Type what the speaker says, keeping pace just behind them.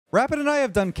Rapid and I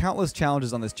have done countless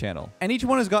challenges on this channel, and each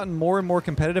one has gotten more and more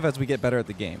competitive as we get better at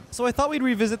the game. So I thought we'd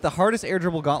revisit the hardest air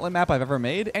dribble gauntlet map I've ever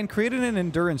made and created an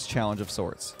endurance challenge of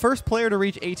sorts. First player to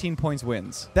reach 18 points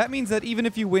wins. That means that even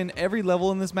if you win every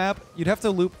level in this map, you'd have to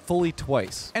loop fully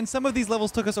twice. And some of these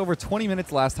levels took us over 20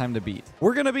 minutes last time to beat.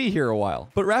 We're gonna be here a while.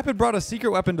 But Rapid brought a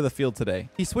secret weapon to the field today.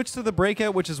 He switched to the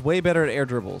breakout, which is way better at air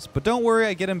dribbles, but don't worry,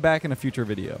 I get him back in a future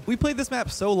video. We played this map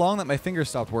so long that my fingers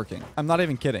stopped working. I'm not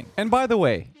even kidding. And by the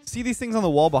way, see these things on the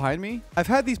wall behind me? I've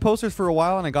had these posters for a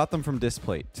while and I got them from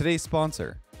Displate, today's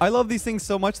sponsor. I love these things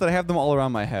so much that I have them all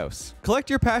around my house. Collect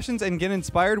your passions and get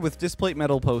inspired with Displate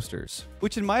metal posters,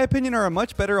 which in my opinion are a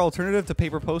much better alternative to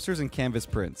paper posters and canvas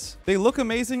prints. They look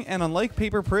amazing, and unlike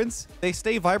paper prints, they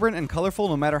stay vibrant and colorful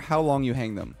no matter how long you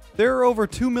hang them. There are over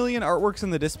 2 million artworks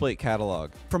in the Displate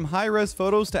catalog, from high-res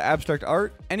photos to abstract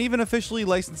art, and even officially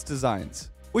licensed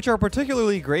designs, which are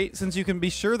particularly great since you can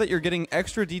be sure that you're getting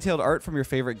extra detailed art from your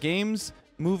favorite games,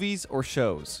 movies, or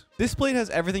shows. Displate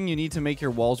has everything you need to make your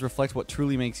walls reflect what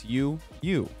truly makes you,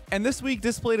 you. And this week,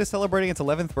 Displate is celebrating its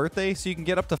 11th birthday, so you can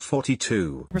get up to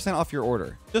 42% off your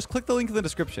order. Just click the link in the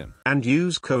description. And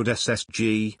use code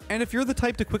SSG. And if you're the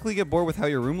type to quickly get bored with how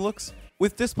your room looks,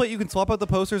 with Displate you can swap out the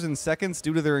posters in seconds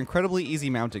due to their incredibly easy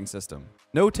mounting system.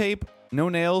 No tape, no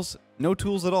nails, no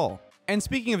tools at all. And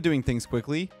speaking of doing things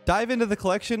quickly, dive into the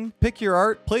collection, pick your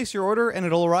art, place your order, and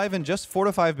it'll arrive in just 4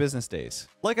 to 5 business days.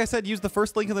 Like I said, use the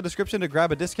first link in the description to grab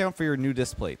a discount for your new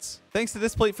Displates. Thanks to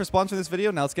Displate for sponsoring this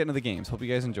video. Now let's get into the games. Hope you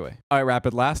guys enjoy. All right,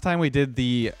 Rapid. Last time we did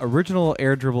the original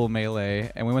air dribble melee,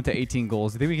 and we went to 18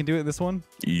 goals. Do you think we can do it in this one?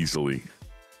 Easily.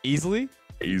 Easily?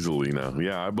 Easily now.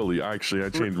 Yeah, I believe. Actually, I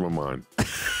changed my mind.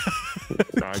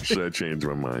 I changed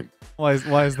my mind. Why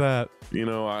is that? You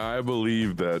know, I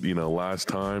believe that, you know, last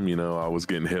time, you know, I was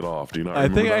getting hit off. Do you know? I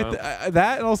think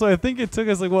that, and also I think it took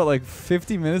us like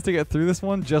 50 minutes to get through this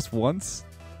one just once.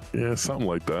 Yeah, something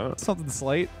like that. Something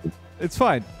slight. It's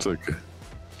fine. It's okay.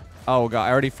 Oh god,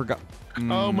 I already forgot.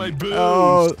 Oh my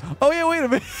boost. Oh yeah, wait a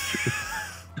minute.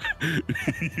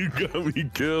 You got me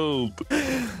killed.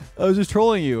 I was just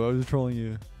trolling you.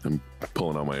 I'm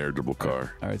pulling out my air dribble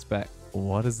car. All right, it's back.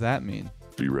 What does that mean?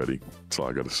 Be ready. That's all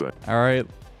I gotta say. All right.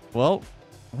 Well,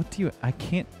 what do you? I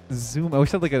can't zoom. I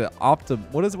wish I had like an what's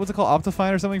it called?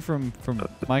 Optifine or something from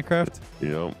Minecraft?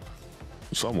 Yep.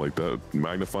 Something like that.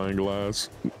 Magnifying glass.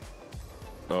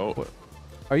 Oh. What?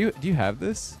 Do you have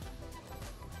this?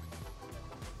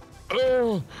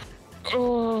 Oh.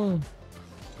 Oh.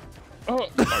 Oh.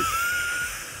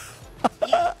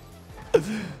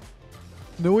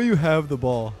 No way you have the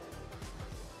ball.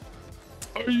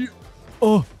 Are you?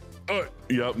 Oh.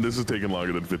 Yep, this is taking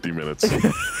longer than 50 minutes.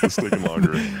 It's taking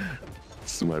longer.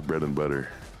 This is my bread and butter.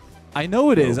 I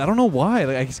know it is. I don't know why.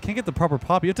 Like, I just can't get the proper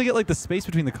pop. You have to get like the space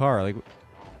between the car. Like,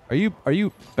 are you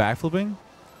backflipping?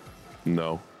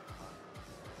 No.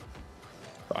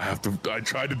 I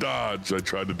tried to dodge. I'm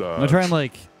gonna try and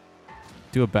like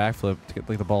do a backflip to get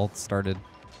like the ball started.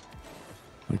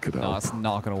 I could help. No, it's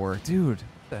not gonna work, dude.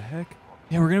 What the heck?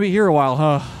 Yeah, we're gonna be here a while,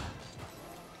 huh?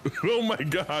 Oh my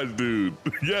god, dude.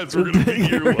 Yes, we're gonna be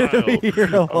here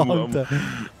a while. A long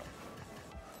time.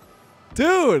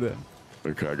 Dude!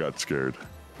 Okay, I got scared.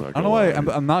 I don't know why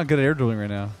I'm not good at air dribbling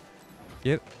right now.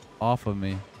 Get off of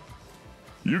me.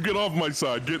 You get off my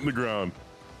side. Get in the ground.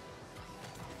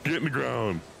 Get in the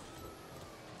ground.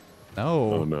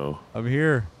 No. Oh no. I'm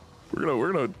here.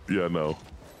 We're gonna yeah, no.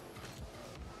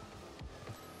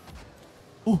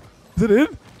 Oh, is it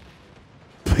in?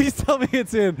 Please tell me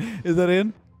it's in. Is that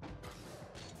in?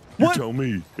 You tell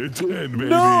me. It's in, baby.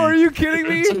 No, are you kidding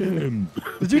me? It's in.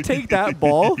 Did you take that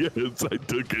ball? Yes, I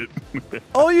took it.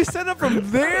 Oh, you set it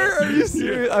from there? Are you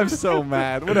serious? Yeah. I'm so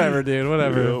mad. Whatever, dude.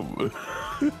 Whatever.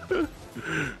 Yep.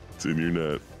 It's in your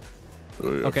net.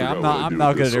 Okay, I'm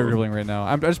not good at air dribbling right now.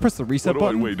 I just pressed the reset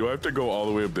button. Wait, do I have to go all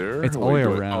the way up there? It's all the way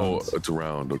around. Oh, it's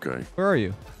around. Okay. Where are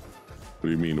you? What do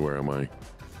you mean? Where am I?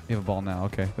 You have a ball now.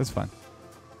 Okay, that's fine.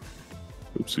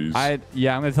 Oopsies.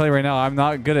 Yeah, I'm gonna tell you right now. I'm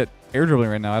not good at air dribbling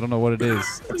right now. I don't know what it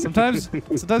is. Sometimes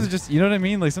it just, you know what I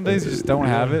mean? Like sometimes you just don't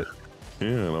have it. Yeah,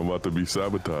 and I'm about to be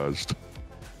sabotaged.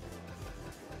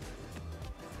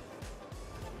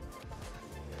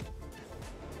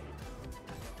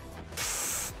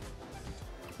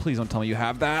 Please don't tell me you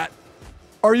have that.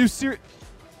 Are you serious?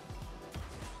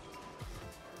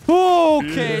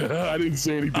 Okay. Yeah, I didn't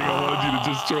say anything. I wanted you to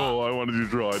just troll. I wanted you to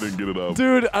troll. I didn't get it up.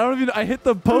 Dude, I hit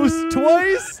the post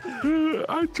twice.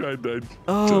 I tried that.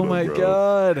 Oh my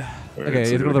god. Right, okay,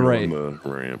 so you go to the right. On the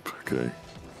ramp. Okay.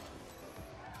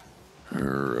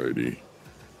 Alrighty.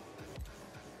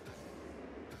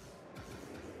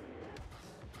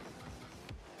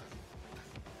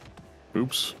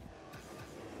 Oops.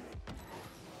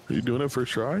 Are you doing it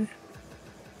first try?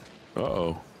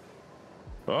 Uh-oh.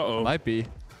 Uh-oh. Might be.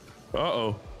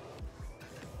 Uh-oh.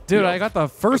 Dude, Yeah. I got the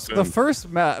first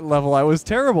level I was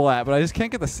terrible at, but I just can't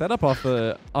get the setup off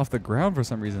the ground for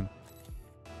some reason.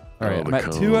 All right, I'm at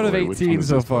 2 out of 18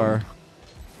 so far. One?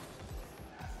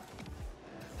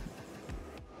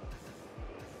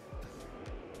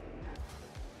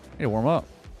 Need to warm up.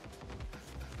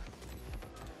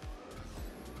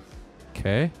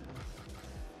 Okay.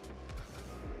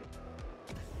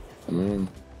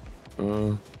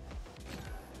 So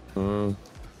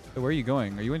where are you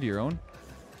going? Are you into your own?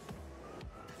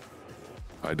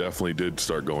 I definitely did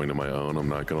start going to my own. I'm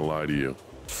not gonna lie to you.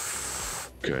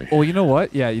 Okay. Oh, you know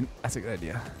what? Yeah, that's a good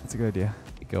idea. That's a good idea.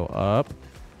 We go up.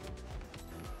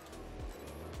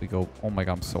 We go. Oh my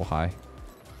god, I'm so high.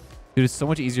 Dude, it's so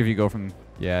much easier if you go from.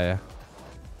 Yeah.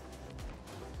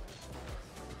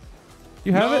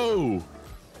 You have it? No!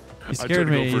 You scared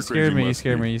me. You scared me. You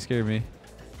scared me. You scared me.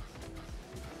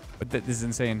 But this is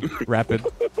insane. Rapid.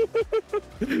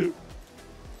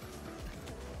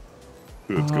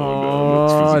 It's going Oh,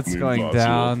 down. it's going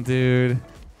down, dude.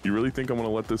 You really think I'm gonna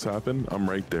let this happen? I'm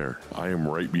right there. I am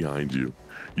right behind you.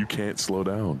 You can't slow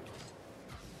down.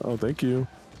 Oh, thank you.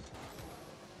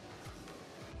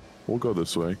 We'll go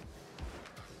this way.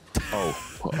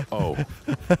 Oh.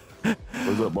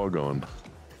 Where's that ball going?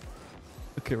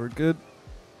 Okay, we're good.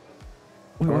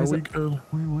 Wait, Are we good?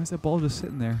 why is that ball just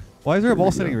sitting there? Why is there a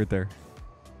ball sitting right there?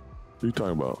 What are you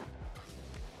talking about?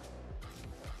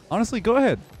 Honestly, go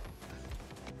ahead.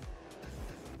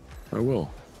 I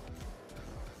will.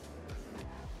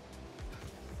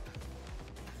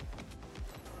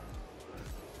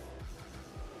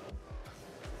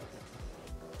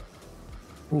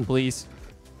 Ooh. Please.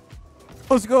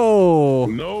 Let's go.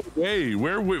 No way.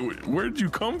 Where'd you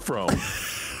come from?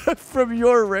 From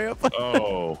your ramp.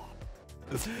 Oh.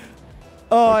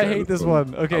 Oh, Okay, I hate this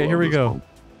one. Okay, here we go.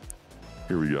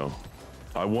 Here we go.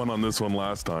 I won on this one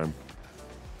last time.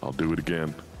 I'll do it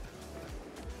again.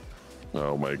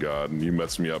 Oh my god, you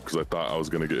messed me up because I thought I was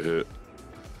gonna get hit.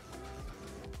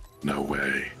 No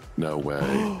way. No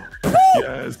way.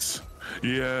 Yes.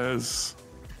 Yes.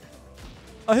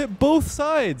 I hit both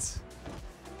sides.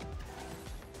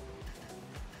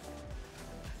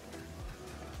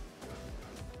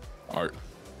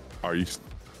 Are you?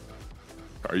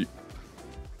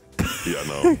 Yeah,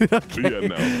 no. Okay. Yeah,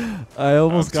 no. I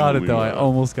almost got it Absolutely though. I not.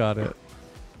 almost got it.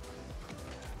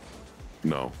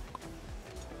 No.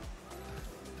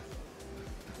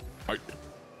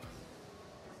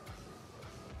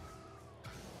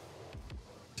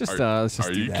 Let's just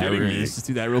Are do you that. kidding me? Let's just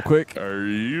do that real quick. Are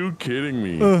you kidding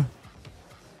me?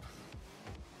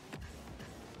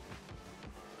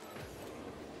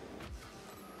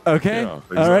 Okay. Yeah, All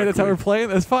right. That's how exactly. we're playing.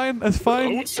 That's fine. That's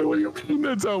fine. Oh, so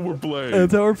that's how we're playing.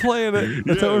 That's how we're playing it.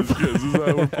 That's how we're Yes, playing. this is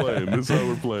how we're playing. This is how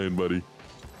we're playing, buddy.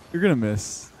 You're gonna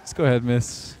miss. Just go ahead,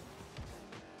 miss.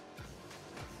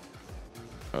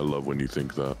 I love when you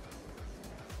think that.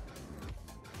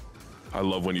 I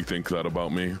love when you think that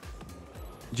about me.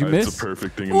 Did you miss? It's the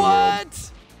perfect thing in the world.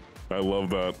 What? I love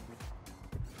that.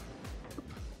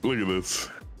 Look at this.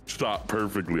 Shot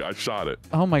perfectly. I shot it.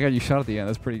 Oh my god, you shot at the end.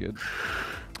 That's pretty good.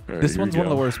 All right, This here one's we one of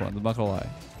the go. worst ones. I'm not gonna lie.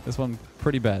 This one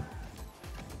pretty bad.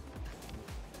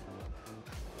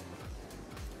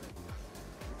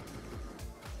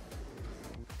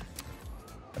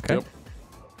 Okay. Yep.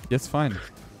 It's fine.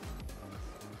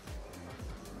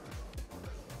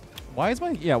 Why is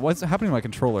what's happening to my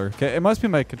controller? Okay, it must be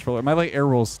my controller. My air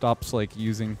roll stops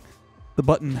using the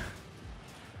button.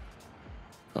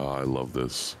 Oh, I love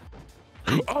this.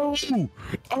 Oh!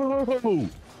 Oh!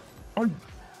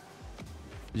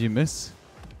 Did you miss?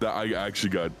 That I actually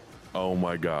got. Oh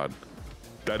my god.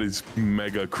 That is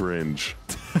mega cringe.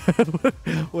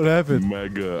 What happened?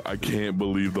 Mega. I can't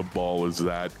believe the ball is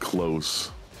that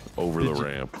close over the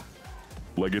ramp.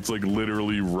 It's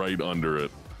literally right under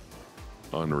it.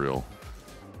 Unreal.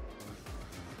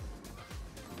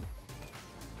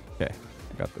 Okay,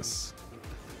 I got this.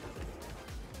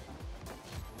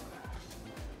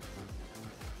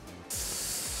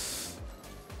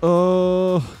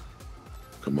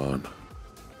 Come on.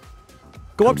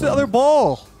 Go up to the other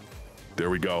ball. There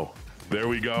we go. There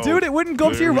we go. Dude, it wouldn't go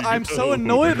up to your. I'm so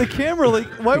annoyed at the camera.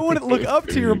 Why wouldn't it look up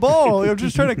to your ball? I'm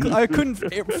just trying to. I couldn't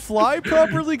fly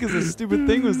properly because the stupid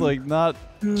thing was not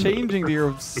changing to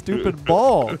your stupid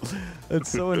ball. It's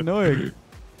so annoying.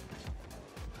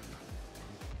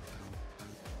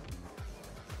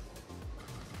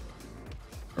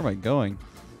 Where am I going?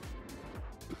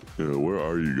 Yeah, where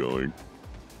are you going?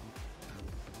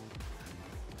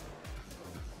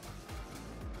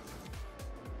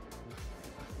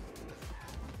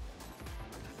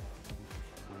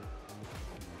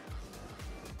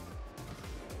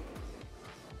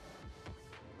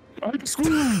 I had to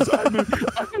squeeze. I had to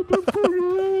parkour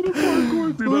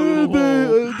through that little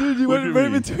hole. Dude, you went right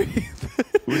in between.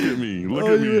 Look at me. Look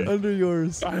Oh, at you me. went under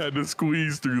yours. I had to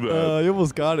squeeze through that. You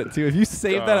almost got it, too. If you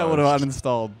saved that, I would have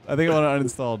uninstalled. I think I would have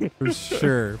uninstalled. For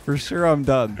sure. For sure, I'm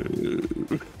done.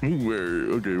 Okay,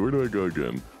 where do I go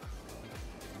again?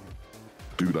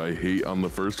 Dude, I hate on the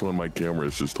first one, my camera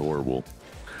is just horrible.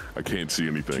 I can't see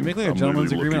anything. Should we make like a I'm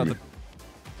gentleman's literally agreement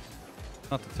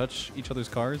not to touch each other's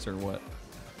cars, or what?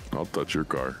 I'll touch your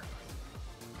car.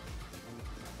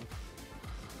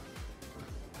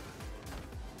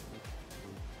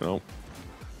 Nope.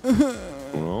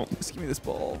 Well, just give me this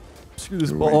ball. Screw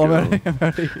this Here ball. we I'm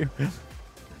out of here.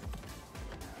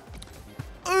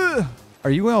 Are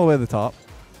you going all the way to the top?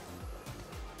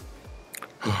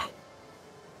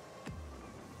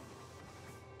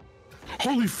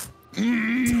 holy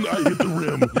I hit the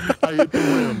rim. I hit the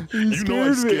rim. You know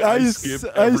I skipped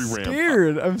every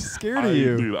ramp. I'm scared of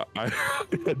you. Dude, I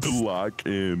had to lock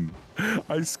in.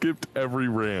 I skipped every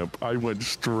ramp. I went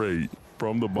straight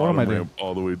from the bottom ramp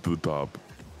all the way to the top.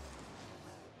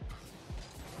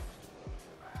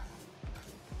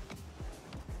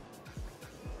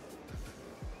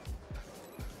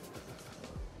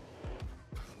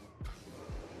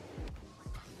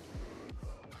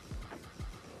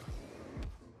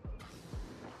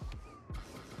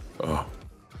 Oh.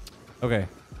 Okay.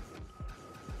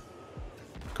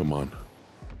 Come on.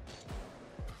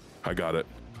 I got it.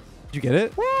 Did you get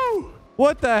it? Woo!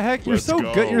 What the heck? You're so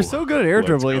good. You're so good at air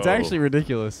dribbling. It's actually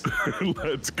ridiculous.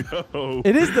 Let's go.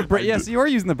 It is the brake. Yes, you are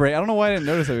using the brake. I don't know why I didn't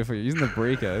notice that before. You're using the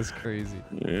brake. That's crazy.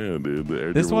 Yeah, dude. The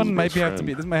air this one might friend.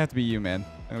 This might have to be you, man.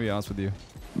 I'm gonna be honest with you.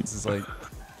 This is like.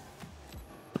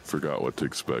 I forgot what to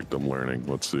expect. I'm learning.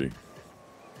 Let's see.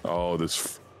 Oh,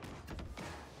 this.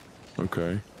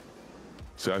 Okay.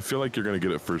 See, I feel like you're gonna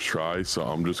get it first try, so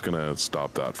I'm just gonna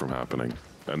stop that from happening,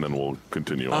 and then we'll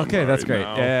continue on. Okay, that's great.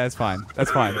 Now. Yeah, that's fine. That's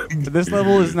fine. This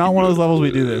level is not one of those levels we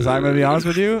do this. I'm gonna be honest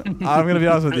with you. I'm gonna be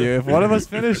honest with you. If one of us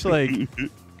finished, like,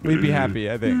 we'd be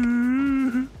happy. I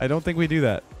think. I don't think we do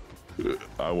that.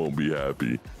 I won't be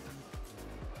happy.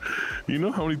 You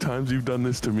know how many times you've done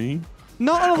this to me?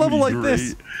 Not on a level like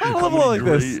this. Not on a level like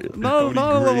this. No,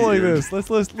 not on a level like this.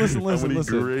 Listen. How many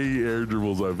gray air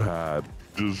dribbles I've had,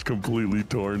 just completely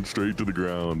torn straight to the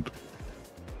ground.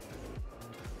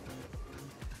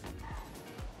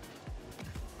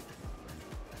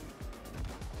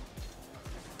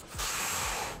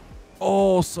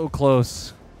 Oh, so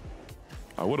close.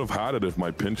 I would have had it if my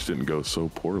pinch didn't go so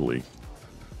poorly.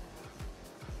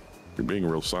 You're being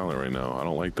real silent right now. I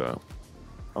don't like that.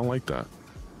 I don't like that.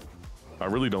 I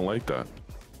really don't like that.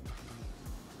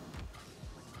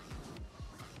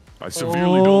 I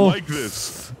severely don't like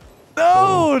this.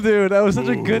 No, dude, that was such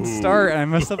a good start, and I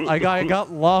messed up. I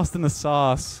got lost in the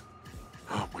sauce.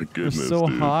 Oh my goodness, You're so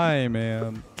dude. high,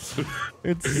 man.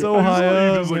 It's so high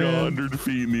up, just like man. 100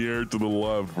 feet in the air to the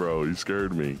left, bro. You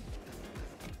scared me.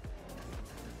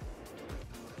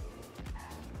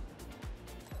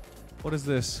 What is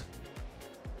this?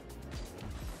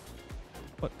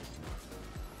 What?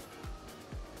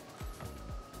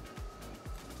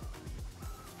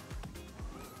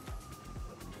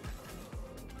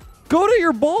 Go to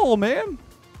your ball, man.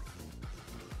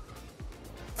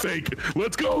 Fake.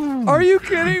 Let's go. Are you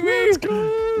kidding me? Let's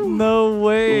go. No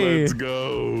way. Let's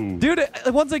go. Dude,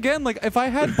 once again, like, if I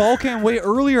had ball cam way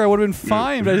earlier, I would have been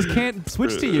fine, but I just can't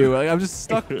switch to you. Like, I'm just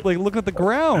stuck, like, looking at the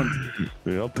ground.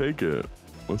 Yeah, I'll take it.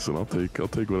 Listen, I'll take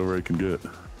whatever I can get.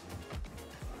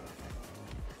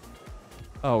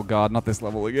 Oh, God, not this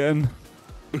level again.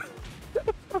 I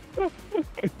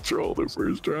trolled the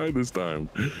first try this time.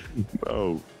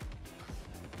 No.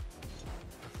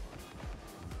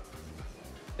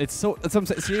 It's so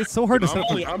hard to set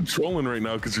up. I'm trolling right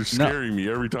now because you're scaring me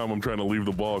every time I'm trying to leave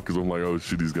the ball because I'm like, oh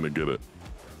shit, he's gonna get it.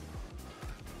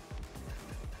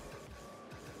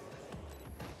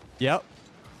 Yep.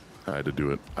 I had to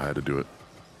do it. I had to do it.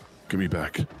 Give me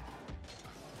back.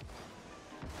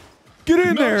 Get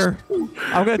in there.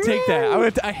 I'm gonna take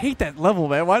that. I hate that level,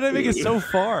 man. Why did I make it so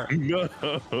far? No.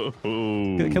 Can't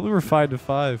believe we're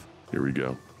 5-5. Here we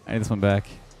go. I need this one back.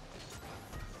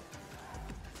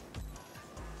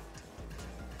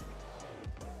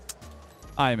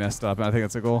 I messed up. I think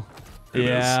that's a goal.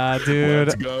 Yeah, dude.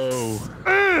 Let's go.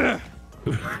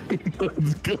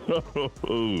 Let's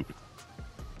go.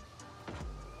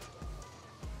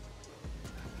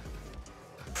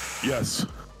 Yes.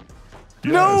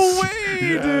 No way,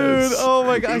 dude! Oh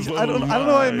my gosh, I don't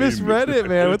know. I misread it,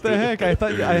 man. What the heck? I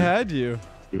thought I had you.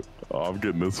 Oh, I'm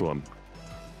getting this one.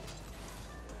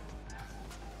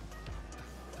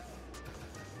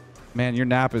 Man, your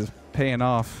nap is paying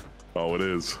off. Oh, it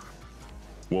is.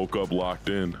 Woke up locked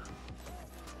in.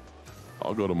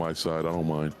 I'll go to my side. I don't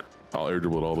mind. I'll air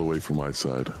dribble it all the way from my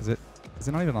side. Is it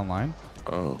not even online?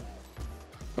 Oh.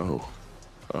 Oh.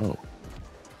 Oh.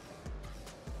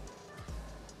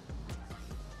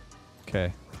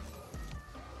 Okay.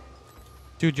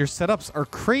 Dude, your setups are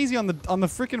crazy on the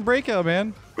freaking breakout,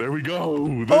 man. There we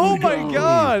go. Oh my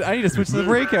god! I need to switch to the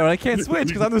breakout. I can't switch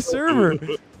because I'm the server.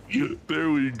 There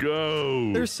we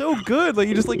go. They're so good. Like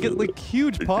you just like get like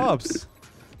huge pops.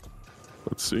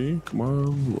 Let's see. Come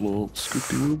on, little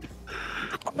scoopy whoop.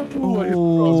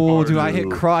 Oh, dude, I hit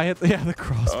the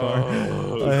crossbar.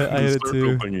 I hit it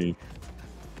too. Thingy.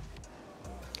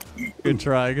 Good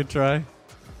try, good try.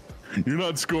 You're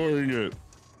not scoring it.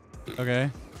 Okay.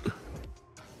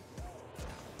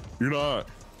 You're not.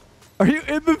 Are you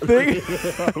in the thing?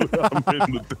 I'm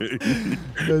in the thing.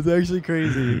 That's actually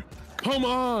crazy. Come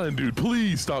on, dude.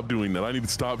 Please stop doing that. I need to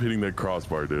stop hitting that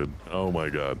crossbar, dude. Oh my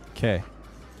god. Okay.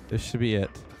 This should be it.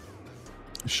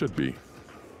 It should be.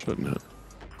 Shouldn't it?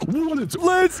 What is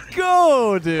Let's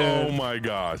go, dude. Oh my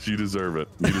gosh. You deserve it.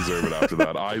 You deserve it after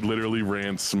that. I literally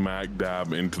ran smack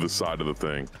dab into the side of the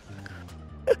thing.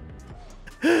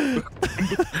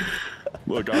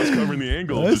 Look, I was covering the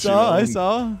angle. I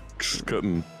saw.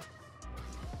 Cutting.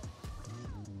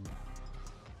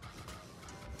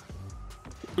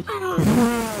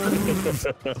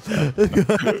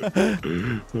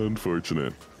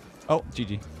 Unfortunate. Oh,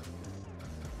 GG.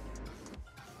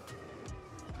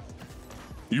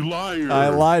 You liar. I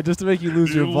lied just to make you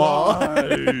lose your ball.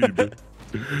 Lied.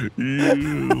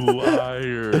 You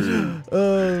liar.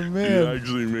 Oh, man. You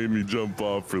actually made me jump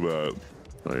off for that.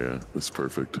 Oh, yeah. That's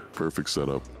perfect. Perfect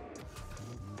setup.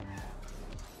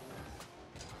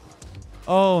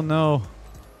 Oh, no.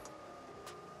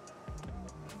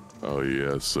 Oh,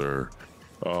 yes, sir.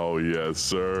 Oh, yes,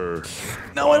 sir.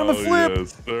 No, I don't flip.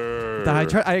 Yes, sir.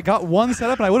 I got one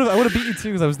setup, and I would have beat you too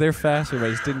because I was there faster, but I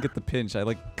just didn't get the pinch. I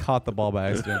like caught the ball by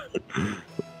accident.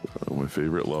 Oh, my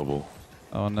favorite level.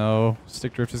 Oh no,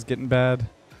 stick drift is getting bad.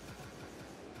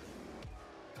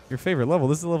 Your favorite level?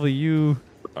 This is the level you.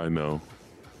 I know.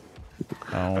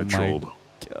 Oh I my trolled.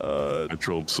 god. I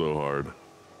trolled so hard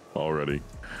already.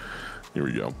 Here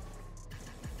we go.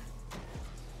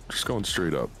 Just going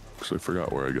straight up because I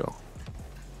forgot where I go.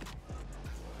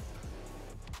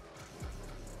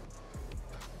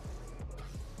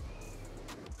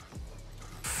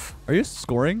 Are you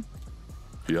scoring?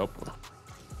 Yep.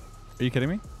 Are you kidding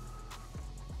me?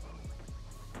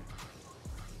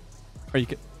 Are you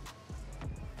kidding?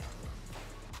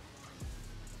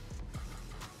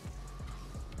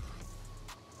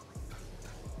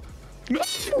 No!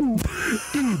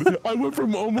 Dude, I went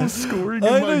from almost scoring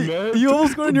in my net. You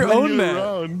almost scored in your own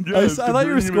net. Yes, I thought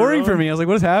you were scoring for me. I was like,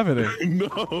 what is happening?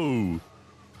 No.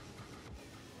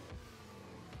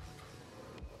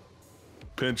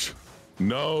 Pinch.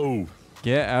 No.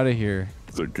 Get out of here.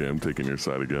 It's okay. I'm taking your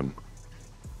side again.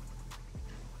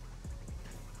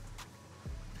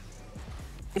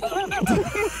 Oh my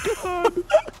god.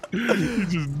 You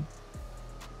just...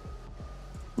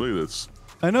 Look at this.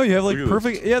 I know you have like Look at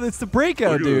perfect. this. Yeah, it's the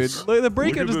breakout, Look at dude. this. Like, the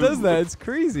breakout Look at just this. does that. It's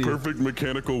crazy. Perfect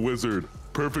mechanical wizard.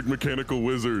 Perfect mechanical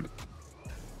wizard.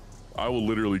 I will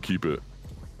literally keep it.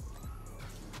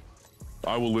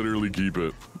 I will literally keep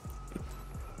it.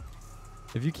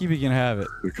 If you keep it, you can have it.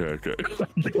 Okay, okay.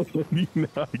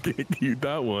 I can't keep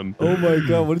that one. Oh my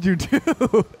god, what did you do?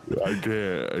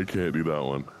 I can't do that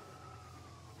one.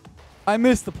 I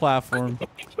missed the platform. I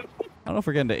don't know if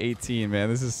we're getting to 18, man.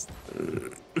 This is...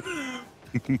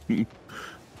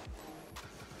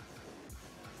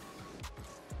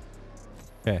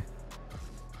 Okay.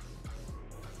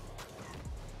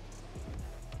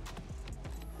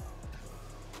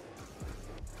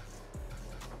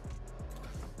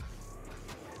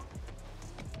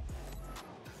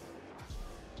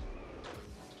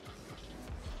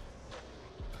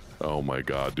 Oh my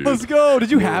god, dude. Let's go.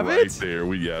 Did you We were have right it?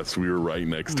 there. Yes, we were right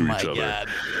next to each other. God.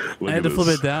 Look I had at to flip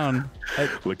this. it down.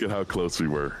 Look at how close we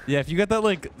were. Yeah, if you got that,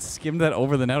 like, skimmed that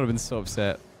over the net, I would have been so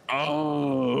upset.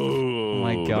 Oh,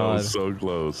 my That God. was so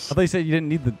close. I thought you said you didn't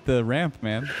need the ramp,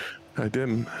 man. I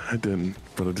didn't,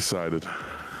 but I decided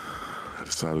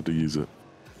to use it.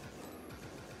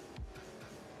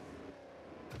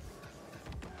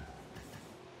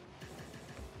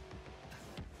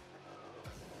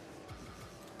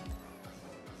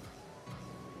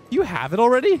 You have it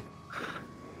already?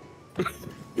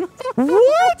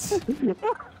 What?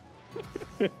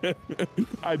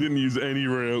 I didn't use any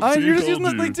ramps. You're just using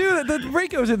that, like, dude, the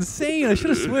breakout was insane. I should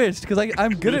have switched because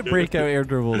I'm good at breakout air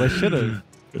dribble. I should have.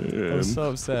 I was so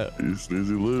upset. You snooze,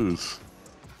 you lose.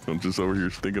 I'm just over here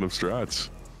thinking of strats.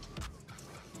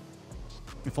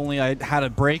 If only I had a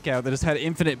breakout that just had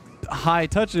infinite high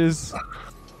touches.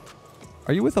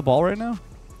 Are you with the ball right now?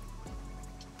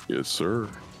 Yes, sir.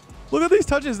 Look at these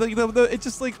touches. Like it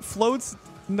just like floats,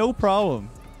 no problem.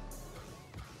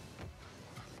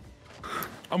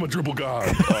 I'm a dribble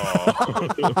god.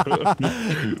 Aw.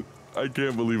 I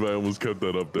can't believe I almost kept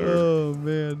that up there. Oh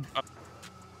man.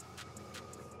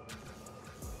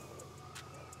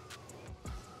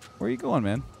 Where are you going,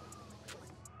 man?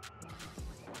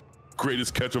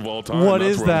 Greatest catch of all time. What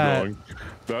That's is where that? I'm going.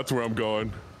 That's where I'm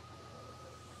going.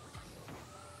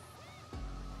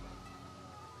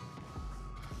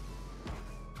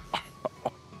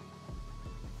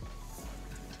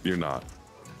 You're not.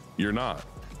 You're not.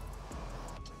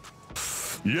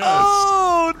 Yes.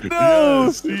 Oh no!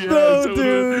 Yes, yes. No,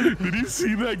 dude. Did you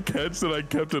see that catch that I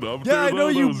kept it up? Yeah, there, I know though?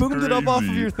 you That was boomed it up off of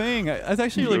crazy. your thing. That's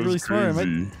actually like That really was smart. I might,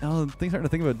 crazy. oh, I'm starting to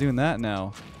think about doing that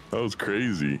now. That was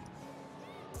crazy.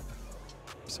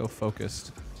 So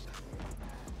focused.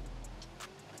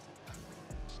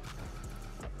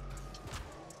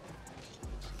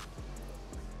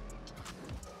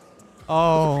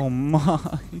 Oh my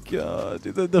god.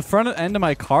 Dude, the front end of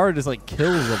my car just like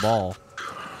kills the ball.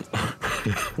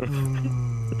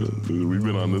 We've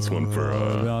been on this one for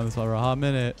I've been on this one for a hot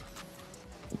minute.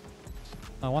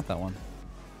 I want that one.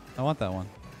 I want that one.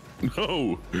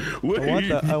 No.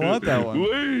 Wait. I want that one.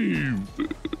 Wave.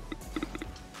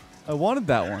 I wanted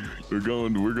that one. We're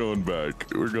going back.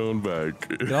 We're going back.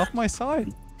 Get off my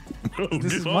side. No, This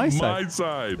get is off my my side.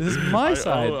 side. This is my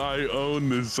side. I own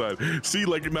this side. See,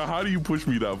 like, now how do you push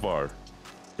me that far?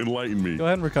 Enlighten me. Go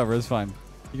ahead and recover. It's fine.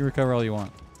 You can recover all you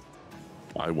want.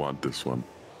 I want this one.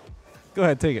 Go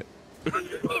ahead, take it.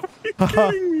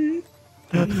 Kidding me?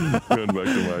 Going back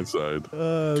to my side.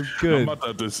 Good.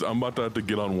 I'm about to have to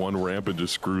get on one ramp and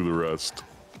just screw the rest.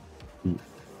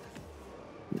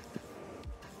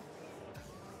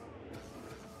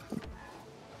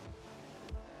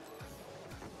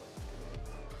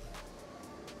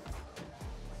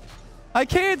 I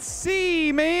can't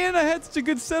see, man. I had such a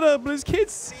good setup, but I just can't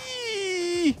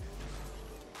see.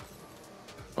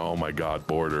 Oh my God,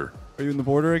 border. Are you in the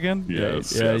border again?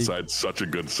 Yes, Yeah, yes. you- I had such a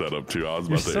good setup too. I was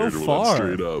about to You're air so dribble that far.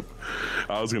 straight up.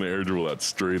 I was gonna air dribble that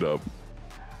straight up.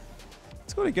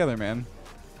 Let's go together, man.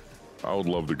 I would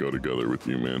love to go together with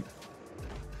you, man.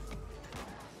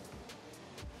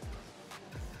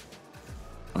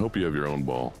 I hope you have your own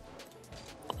ball.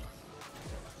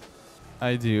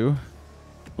 I do.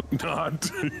 Not.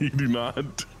 You do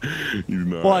not. You do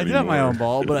not. Well, I did have my anymore. own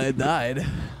ball, but I died.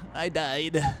 I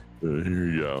died. Here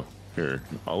you go. Here.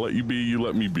 I'll let you be. You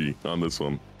let me be on this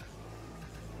one.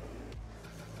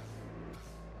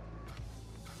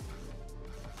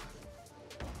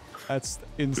 That's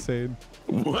insane.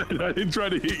 What? I didn't try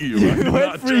to hit you. You I did went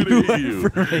not for- try you to hit went you.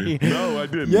 for me. No, I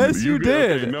didn't. Yes, you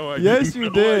did. Okay, no, I Yes, didn't. you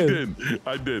No, did. I didn't.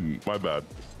 I didn't. My bad.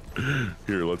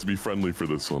 Here, let's be friendly for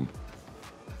this one.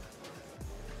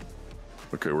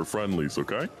 Okay, we're friendlies,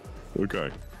 okay? Okay.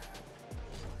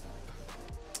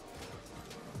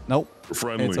 Nope. We're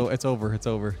friendly. It's over. It's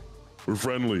over. We're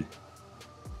friendly.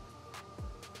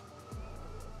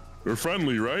 We're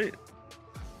friendly, right?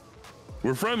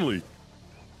 We're friendly.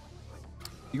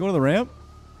 You going to the ramp?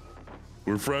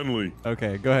 We're friendly.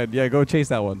 Okay, go ahead. Yeah, go chase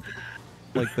that one.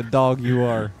 Like the dog you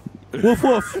are. Woof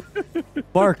woof.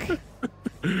 Bark.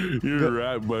 You're a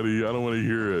rat, buddy. I don't want to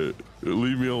hear it.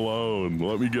 Leave me alone.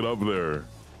 Let me get up there.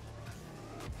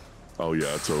 Oh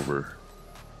yeah, it's over.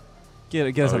 Get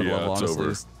us Oh, out of the yeah, level, it's honestly. over.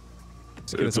 Just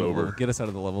get It's us out of the over. level. Get us out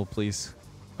of the level, please.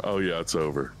 Oh yeah, it's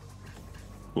over.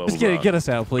 Just Level's out. get us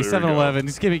out, please. There we go. 7-Eleven.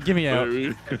 Just give me out.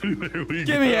 There we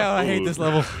Get me out. I hate this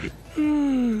level.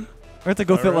 We have to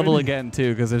go through that level Alrighty. again,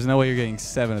 too, because there's no way you're getting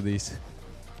 7 of these.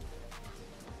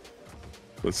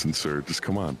 Listen, sir, just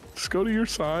come on. Just go to your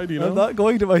side, you know? I'm not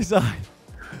going to my side.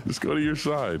 Just go to your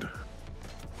side.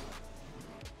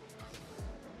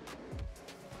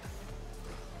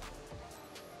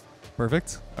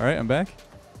 Perfect. All right, I'm back.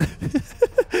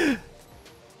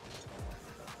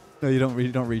 No, you don't reach.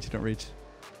 You don't reach.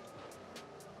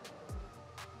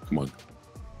 Come on.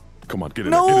 Come on, get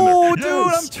in No, there. Get in there.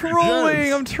 dude, I'm trolling.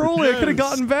 Yes, I'm trolling. I could have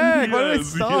gotten back. Why did I yes,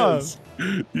 stop? Yes.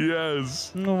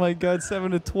 Yes. Oh my god, 7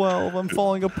 to 12. I'm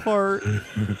falling apart.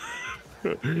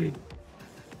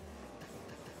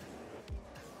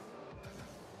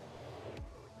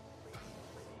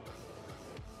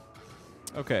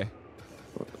 Okay.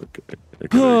 Okay. There you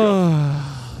go.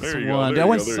 This There you go, one. there I you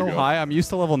went go, there so you go. high. I'm used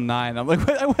to level 9. I'm like,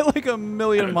 I went like a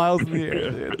million miles in the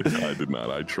air, dude. I did not.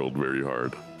 I trolled very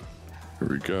hard. Here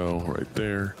we go. Right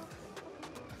there.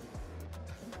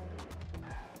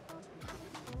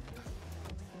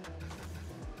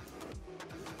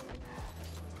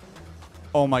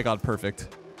 Oh my god,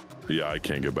 perfect. Yeah, I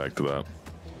can't get back to that.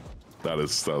 That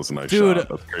was a nice Dude, shot.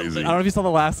 That's crazy. I don't know if you saw the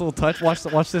last little touch. Watch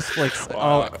this. Like,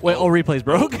 replays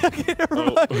broke. Okay, never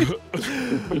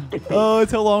mind. Oh,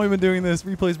 it's how long we've been doing this.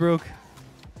 Replays broke.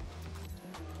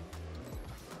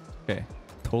 Okay,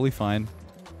 totally fine.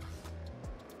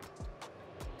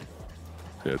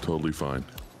 Yeah, totally fine.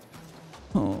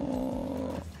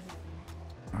 Oh.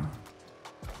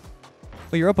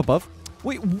 Wait, you're up above?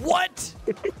 Wait, what?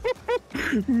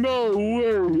 No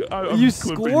way. I'm You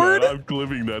clipping scored? That. I'm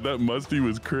clipping that. That musty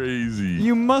was crazy.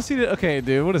 You must see it. Okay,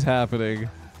 dude, what is happening?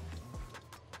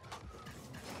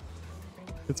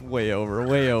 It's way over,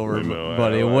 buddy. Way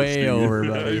over,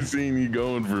 buddy. I seen you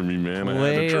going for me, man. I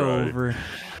Way had to try. over.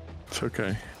 It's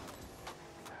okay.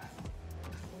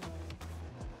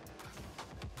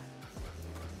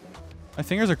 My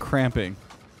fingers are cramping.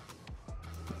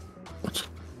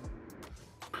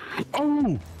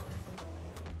 Oh!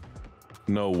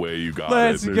 No way you got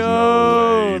Let's it.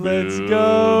 go. No way, Let's dude.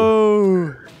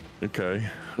 go. Okay.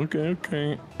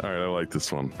 Okay. All right, I like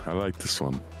this one.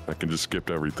 I can just skip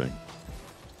everything.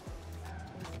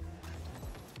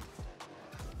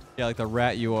 Yeah, like the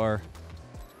rat you are.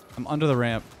 I'm under the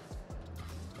ramp.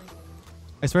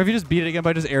 I swear if you just beat it again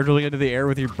by just air drilling into the air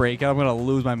with your breakout, I'm going to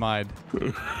lose my mind.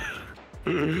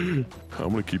 I'm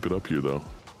going to keep it up here, though.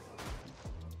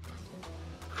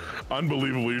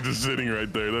 Unbelievable, you're just sitting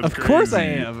right there. That's crazy. Of course I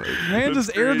am. Man, That's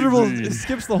just air crazy. dribble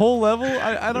skips the whole level?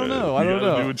 I don't know. I don't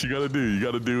know. Do what you gotta do. You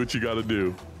gotta do what you gotta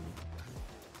do.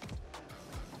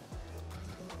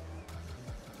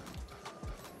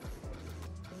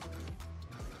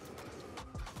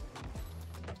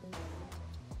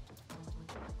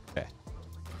 Okay.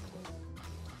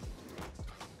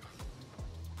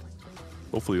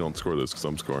 Hopefully you don't score this because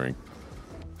I'm scoring.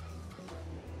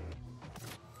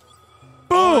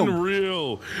 Boom!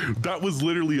 Unreal. That was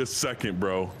literally a second,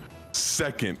 bro.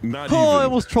 Second, not even. Oh, I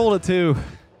almost trolled it too.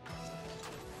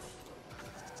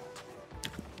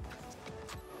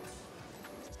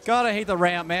 God, I hate the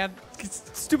ramp, man.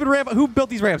 Stupid ramp. Who built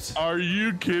these ramps? Are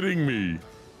you kidding me?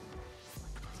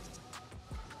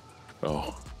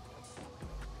 Oh.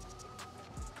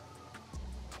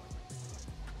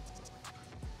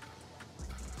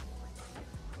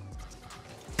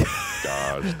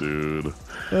 Gosh, dude.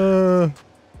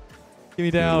 Give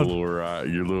me down.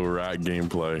 Your little rat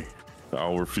gameplay.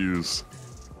 I'll refuse.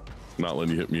 Not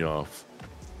letting you hit me off.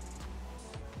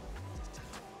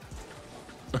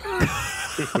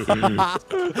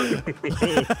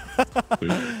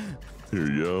 Here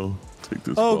you go. Take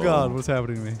this Oh ball. God, what's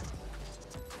happening to me?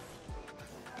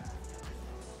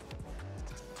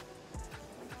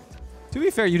 To be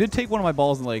fair, you did take one of my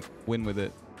balls and like win with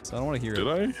it, so I don't want to hear Did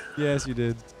it. I? Yes, you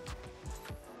did.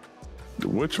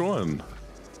 Which one?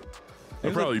 I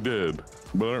probably did,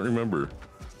 but I don't remember.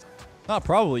 Not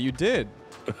probably. You did.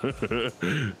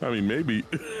 I mean, maybe.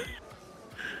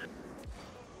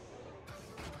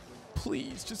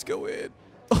 Please, just go in.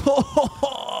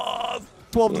 12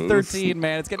 to 13,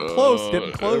 man. It's getting close.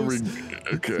 Getting close.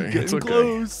 Okay, Getting it's okay.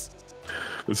 close.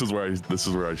 This is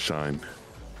where I shine.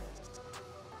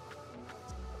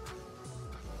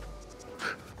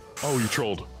 Oh, you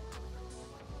trolled.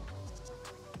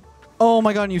 Oh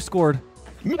my God, and you scored.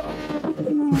 No.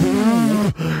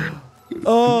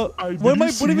 What am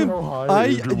I? What even?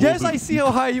 Yes, I see. see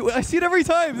how high you. I see it every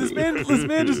time. This man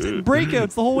just did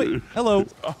breakouts the whole way. Hello.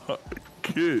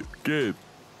 Kid.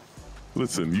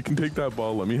 Listen, you can take that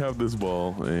ball. Let me have this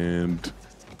ball, and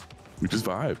we just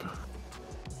vibe.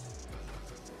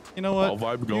 You know what? I'll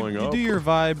vibe going you up. do your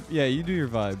vibe. Yeah, you do your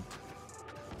vibe.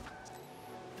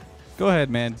 Go ahead,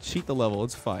 man. Cheat the level.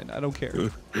 It's fine. I don't care.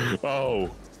 Oh.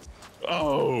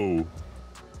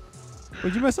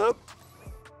 Did you mess up?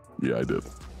 Yeah, I did.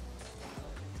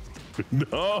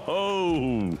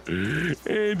 No.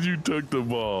 And you took the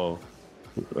ball.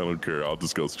 I don't care. I'll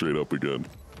just go straight up again.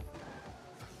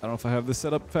 I don't know if I have this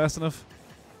set up fast enough.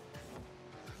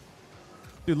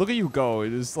 Dude, look at you go.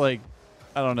 It is like,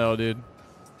 I don't know, dude.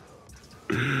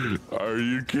 Are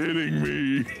you kidding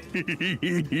me?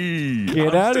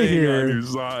 Get out of here. On your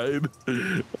side.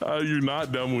 You're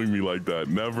not demoing me like that.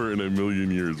 Never in a million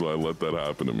years will I let that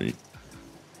happen to me.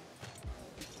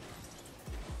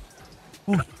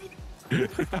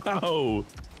 Ow.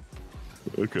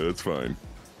 Okay, that's fine.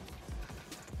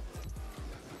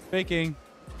 Faking.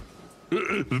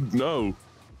 No.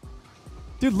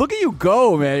 Dude, look at you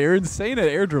go, man. You're insane at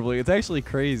air dribbling. It's actually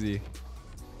crazy.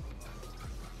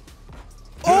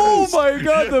 Oh my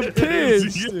God, the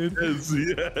pitch!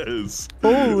 Yes.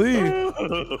 Holy.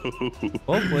 Oh.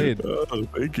 Well played. Oh,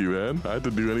 thank you, man. I had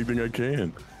to do anything I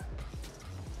can.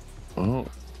 Oh.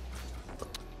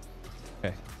 Okay.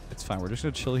 It's fine. We're just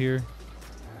gonna chill here.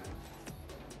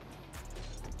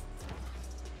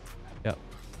 Yep.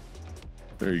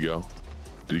 There you go.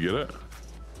 Did you get it?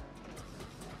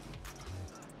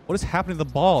 What is happening to the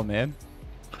ball, man?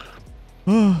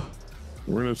 We're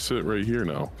gonna sit right here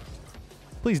now.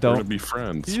 Please don't. We're gonna be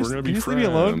friends. We're gonna be friends. Leave me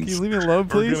alone? Can you leave me alone,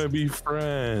 please? We're gonna be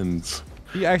friends.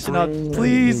 You actually not.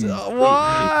 Please.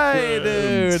 Why,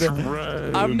 dude?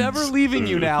 Friends. I'm never leaving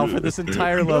you now for this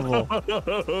entire level.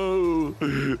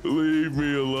 Leave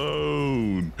me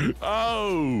alone.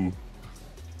 Oh.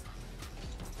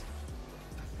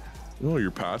 Oh,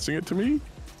 you're passing it to me?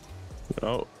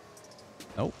 Oh.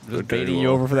 Nope. Just baiting you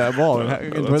over for that ball.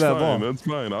 That's fine. That's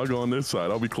fine. I'll go on this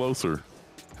side. I'll be closer.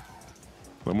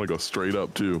 I'm gonna go straight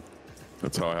up too.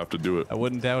 That's how I have to do it. I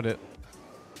wouldn't doubt it.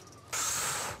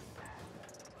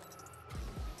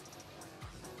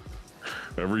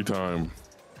 Every time.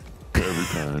 Every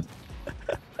time.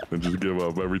 I just give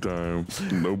up every time.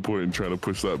 No point in trying to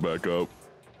push that back up.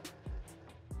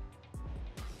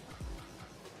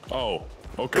 Oh,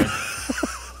 okay.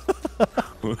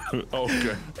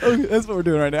 Okay. Okay, that's what we're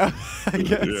doing right now, I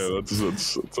guess. Yeah,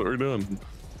 that's what we're doing.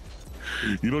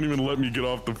 You don't even let me get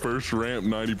off the first ramp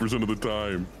 90% of the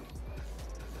time.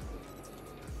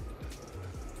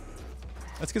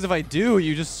 That's because if I do,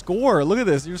 you just score. Look at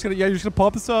this. You're just gonna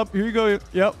pop this up. Here you go.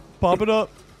 Yep. Pop it up.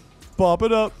 Pop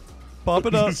it up. Pop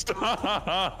it up.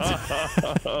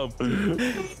 Stop.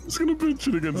 It's gonna pinch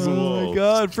it against the wall. Oh my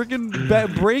god,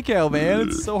 freaking breakout, man.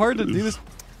 It's so hard to do this.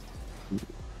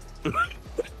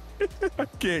 I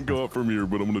can't go up from here,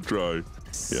 but I'm gonna try.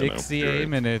 68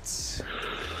 minutes.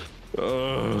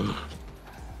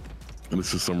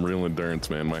 This is some real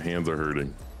endurance, man. My hands are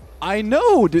hurting. I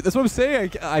know, dude. That's what I'm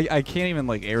saying. I can't even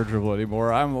like air dribble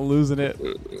anymore. I'm losing it.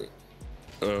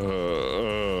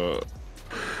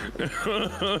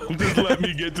 Just let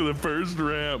me get to the first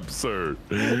ramp, sir.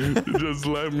 Just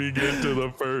let me get to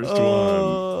the first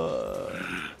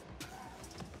one.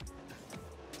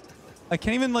 I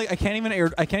can't even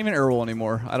air roll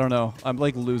anymore. I don't know. I'm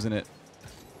like losing it.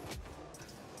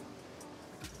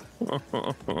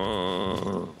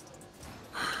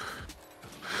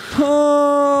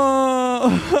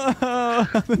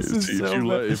 This is so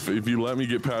bad. If you let me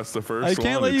get past the first one, I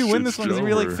can't let you win this one because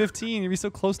you're like over. 15. You'd be so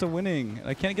close to winning.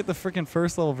 I can't get the freaking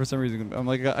first level for some reason. I'm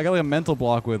like, I got like a mental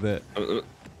block with it.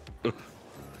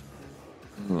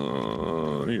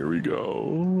 Here we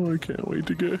go. I can't wait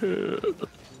to get hit.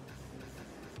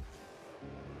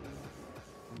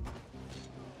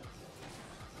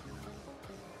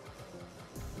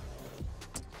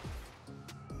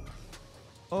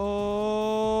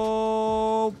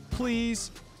 Oh,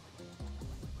 please.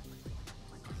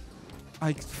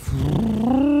 My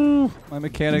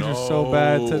mechanics are so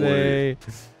bad today.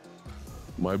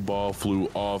 My ball flew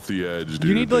off the edge, dude.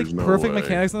 You need like no perfect way.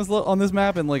 mechanics on this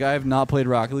map, and like I have not played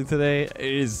Rocket League today. It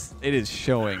is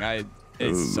showing.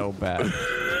 It's so bad.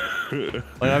 Like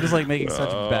I'm just like making such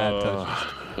bad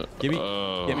touches. Get me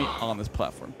on this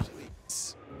platform,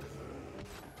 please.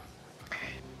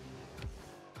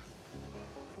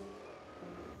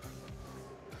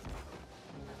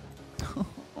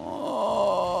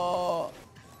 Oh.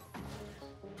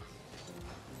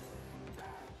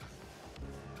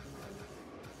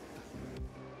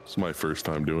 It's my first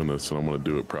time doing this, and I'm gonna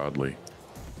do it proudly.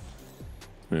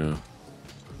 Yeah.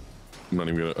 I'm not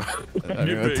even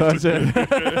gonna touch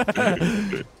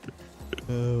it.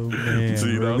 Oh man.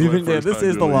 See, this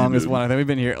is the longest one I think we've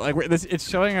been here. Like it's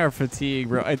showing our fatigue,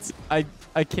 bro. I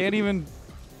can't even.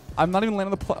 I'm not even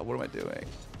landing the plot. What am I doing?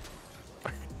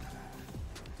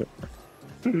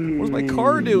 What's my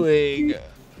car doing?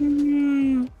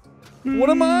 What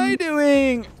am I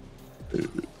doing?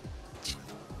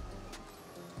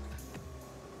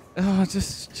 Oh,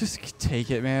 just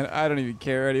take it, man. I don't even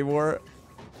care anymore.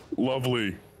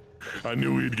 Lovely. I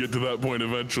knew we'd get to that point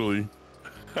eventually.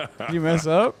 Did you mess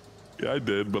up? Yeah, I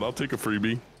did, but I'll take a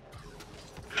freebie.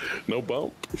 No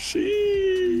bump.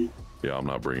 She. Yeah, I'm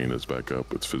not bringing this back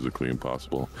up. It's physically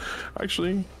impossible.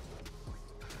 Actually.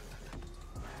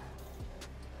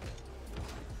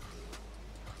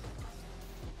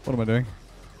 What am I doing?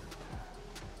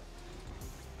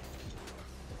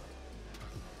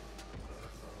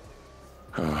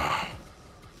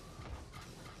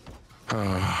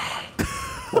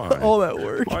 Why? All that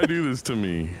work. Why do this to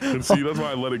me? And see, that's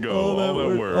why I let it go. All that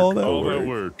work.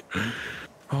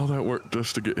 All that work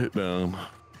just to get hit down.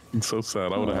 It's so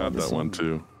sad. I would have had that one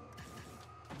too.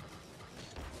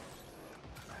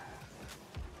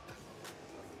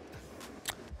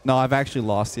 No, I've actually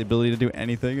lost the ability to do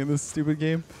anything in this stupid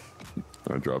game.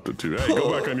 I dropped it too. Hey,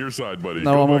 go back on your side, buddy.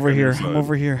 No, I'm over here. I'm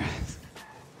over here.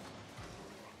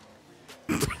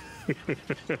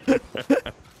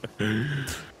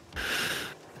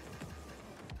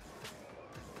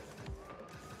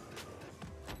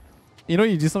 You know,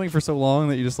 you do something for so long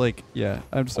that you just like, yeah,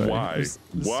 I'm sorry. Why?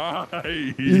 Why?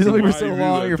 You do something for so Why do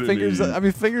long, that your to fingers, me? I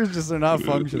mean, fingers just are not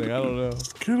functioning. I don't know.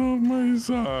 Get on my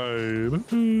side.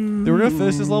 Dude, we're gonna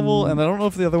finish this level, and I don't know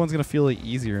if the other one's gonna feel like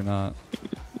easy or not.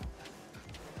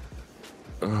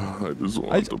 I just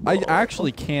want the I ball.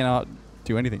 actually cannot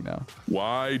do anything now.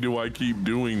 Why do I keep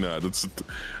doing that?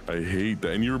 I hate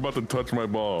that. And you were about to touch my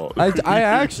ball. I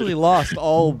actually lost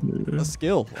all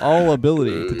skill, all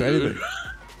ability to do anything.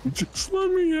 Just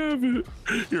let me have it.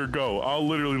 Here, go. I'll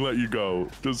literally let you go,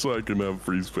 just so I can have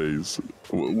free space.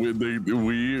 We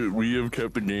have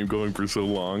kept the game going for so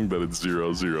long that it's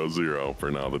 0-0-0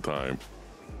 for now the time.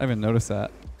 I haven't noticed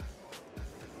that.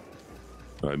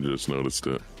 I just noticed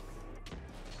it.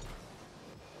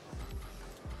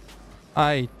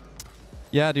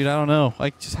 Yeah, dude, I don't know. I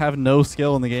just have no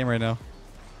skill in the game right now.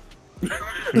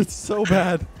 It's so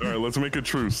bad. All right, let's make a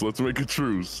truce. Let's make a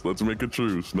truce. Let's make a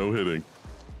truce. No hitting.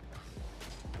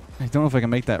 I don't know if I can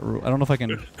make that rule. I don't know if I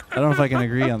can. I don't know if I can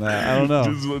agree on that. I don't know.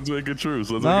 Just let's make a truce.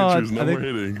 Let's No, make a truce. I No think- more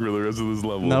hitting for the rest of this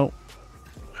level. No.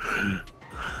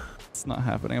 It's not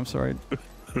happening. I'm sorry.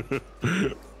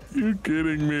 You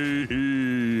kidding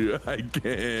me? I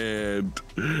can't.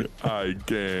 I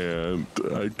can't.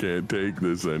 I can't take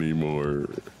this anymore.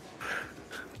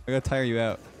 I gotta tire you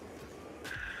out.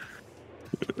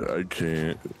 I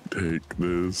can't take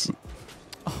this.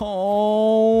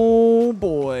 Oh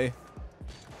boy.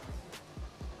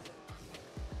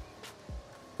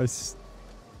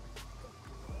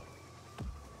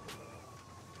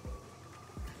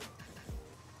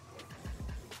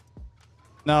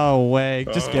 No way.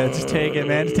 Just get it. Just take it,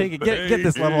 man. Just take it. Get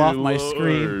this level off my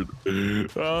screen.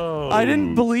 Oh. I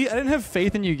didn't have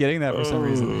faith in you getting that for some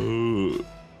reason.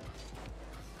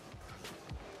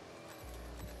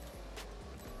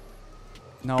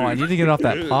 No, I need to get off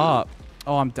that pop.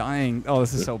 Oh, I'm dying. Oh,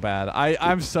 this is so bad.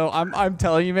 I'm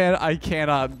telling you, man, I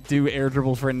cannot do air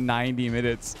dribble for 90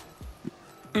 minutes.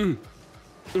 Yes.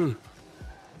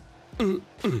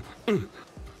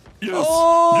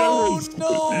 Oh, yes.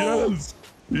 no. Yes.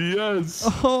 Yes.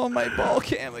 Oh, my ball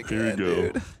cam again, Here we go.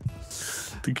 dude. I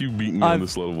think you beat me on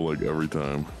this level like every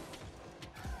time.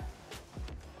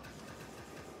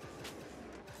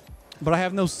 But I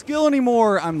have no skill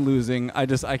anymore. I'm losing. I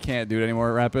can't do it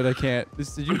anymore. Rapid, I can't.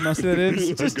 Did you must see that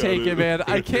in? Just take it, man.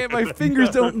 I can't. My fingers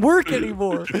don't work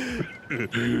anymore.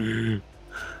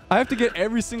 I have to get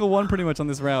every single one pretty much on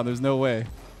this round. There's no way.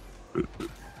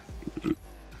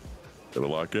 Gotta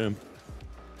lock in.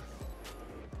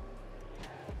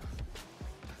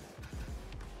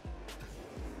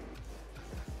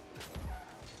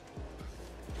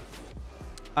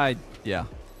 Yeah.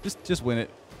 Just win it,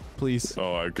 please.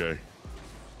 Oh, okay.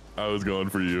 I was going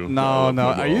for you. No.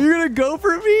 Are you gonna go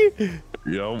for me?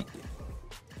 Yep.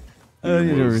 I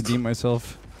need to redeem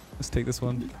myself. Let's take this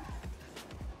one.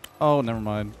 Oh, never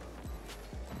mind.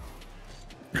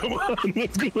 Come on,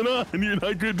 what's going on? You're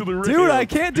not good to the ring. Dude, I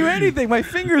can't do anything. My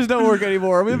fingers don't work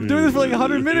anymore. I've been doing this for like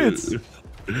 100 minutes.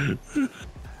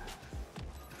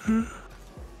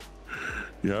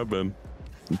 Yeah, Ben.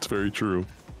 It's very true.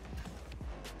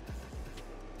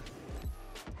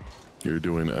 You're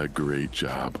doing a great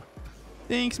job.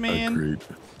 Thanks, man.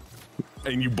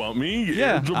 And you bump me?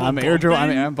 Yeah, I'm air dribble.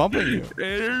 I'm bumping you.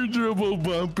 Air dribble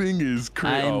bumping is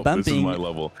crazy. I'm This is bumping. my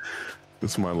level.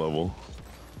 This is my level.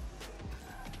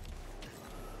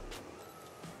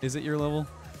 Is it your level?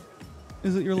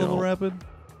 Is it your level, Yo. Rapid?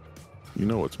 You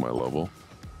know it's my level.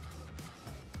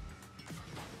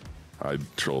 I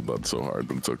trolled that so hard,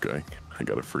 but it's okay. I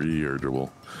got a free air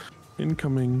dribble.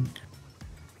 Incoming.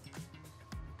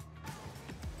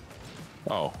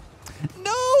 Oh.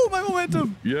 No, my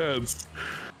momentum. Yes.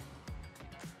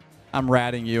 I'm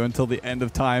ratting you until the end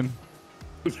of time.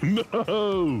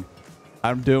 No.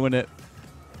 I'm doing it.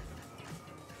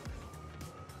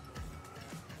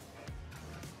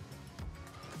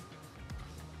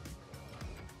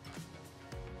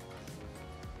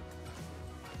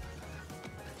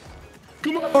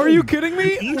 Come on. Are you kidding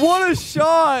me? What a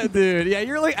shot, dude. Yeah,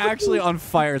 you're like actually on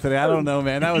fire today. I don't know,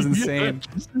 man. That was insane.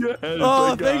 Yes,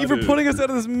 Oh, I thank you got for it. putting us out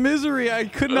of this misery. I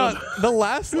could not. The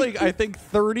last, like, I think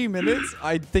 30 minutes,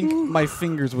 I think my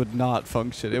fingers would not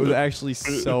function. It was actually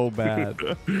so bad.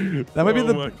 That might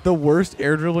be the worst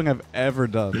air dribbling I've ever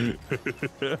done.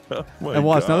 My And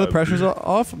watch, now the God. pressure's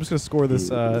off. I'm just gonna score this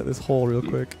this hole real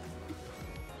quick.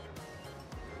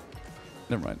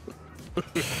 Never mind.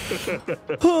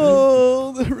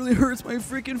 Oh, that really hurts my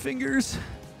freaking fingers.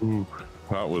 Ooh,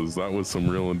 that was some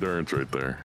real endurance right there.